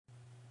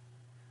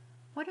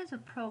What is a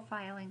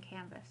profile in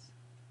Canvas?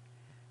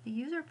 The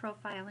user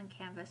profile in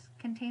Canvas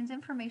contains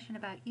information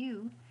about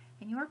you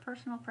and your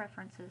personal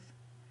preferences,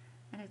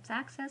 and it's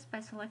accessed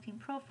by selecting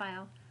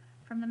Profile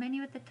from the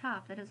menu at the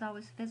top that is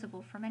always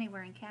visible from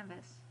anywhere in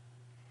Canvas.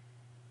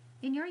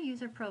 In your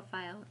user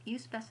profile, you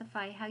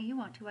specify how you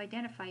want to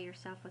identify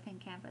yourself within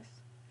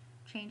Canvas,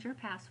 change your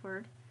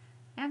password,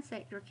 and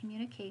set your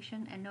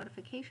communication and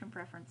notification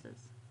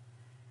preferences.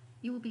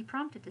 You will be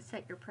prompted to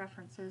set your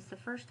preferences the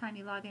first time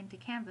you log into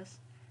Canvas,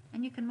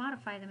 and you can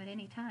modify them at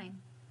any time.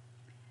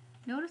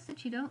 Notice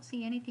that you don't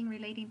see anything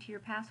relating to your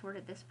password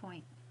at this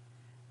point.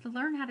 To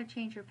learn how to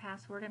change your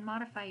password and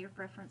modify your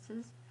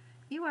preferences,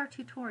 view our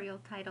tutorial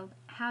titled,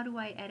 How Do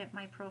I Edit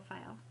My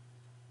Profile?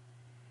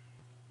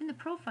 In the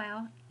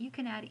profile, you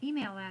can add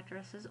email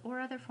addresses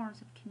or other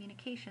forms of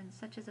communication,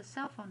 such as a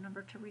cell phone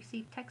number to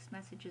receive text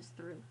messages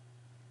through.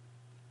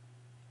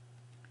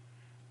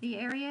 The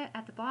area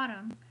at the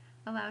bottom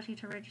allows you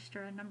to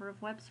register a number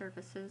of web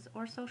services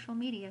or social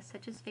media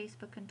such as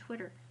Facebook and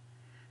Twitter,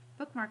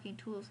 bookmarking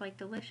tools like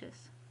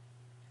Delicious,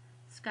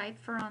 Skype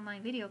for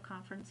online video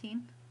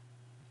conferencing,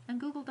 and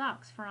Google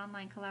Docs for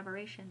online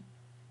collaboration.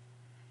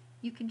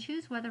 You can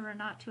choose whether or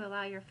not to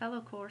allow your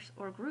fellow course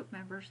or group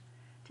members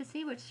to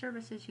see which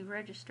services you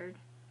registered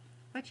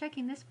by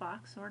checking this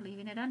box or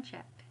leaving it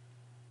unchecked.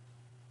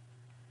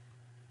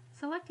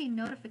 Selecting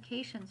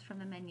Notifications from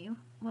the menu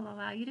will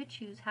allow you to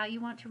choose how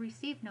you want to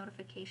receive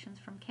notifications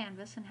from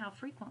Canvas and how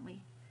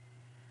frequently.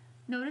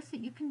 Notice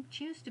that you can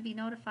choose to be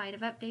notified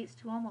of updates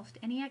to almost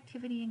any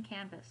activity in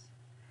Canvas,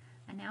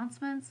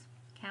 announcements,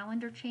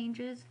 calendar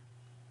changes,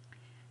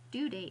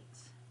 due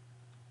dates,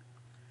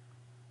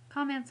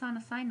 comments on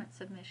assignment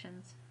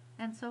submissions,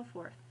 and so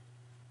forth.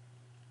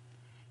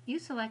 You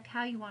select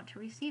how you want to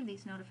receive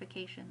these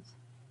notifications.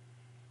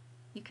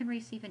 You can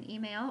receive an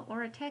email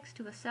or a text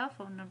to a cell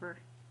phone number,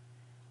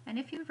 and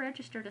if you've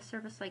registered a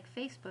service like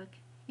Facebook,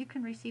 you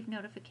can receive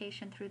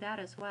notification through that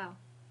as well.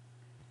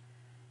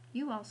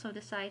 You also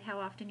decide how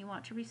often you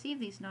want to receive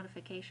these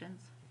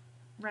notifications: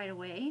 right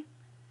away,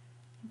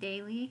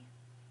 daily,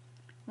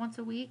 once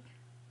a week,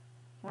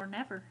 or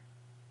never.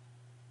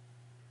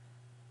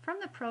 From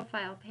the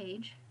profile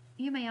page,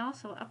 you may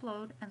also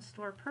upload and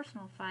store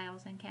personal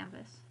files in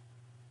Canvas.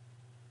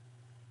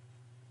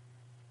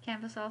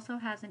 Canvas also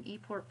has an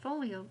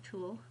ePortfolio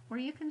tool where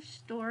you can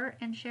store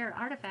and share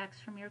artifacts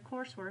from your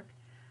coursework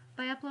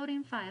by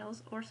uploading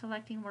files or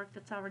selecting work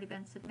that's already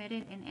been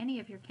submitted in any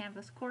of your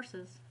Canvas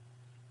courses.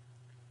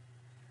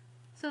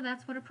 So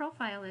that's what a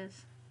profile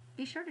is.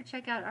 Be sure to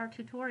check out our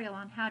tutorial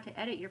on how to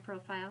edit your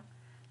profile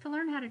to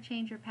learn how to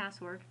change your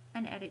password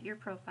and edit your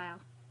profile.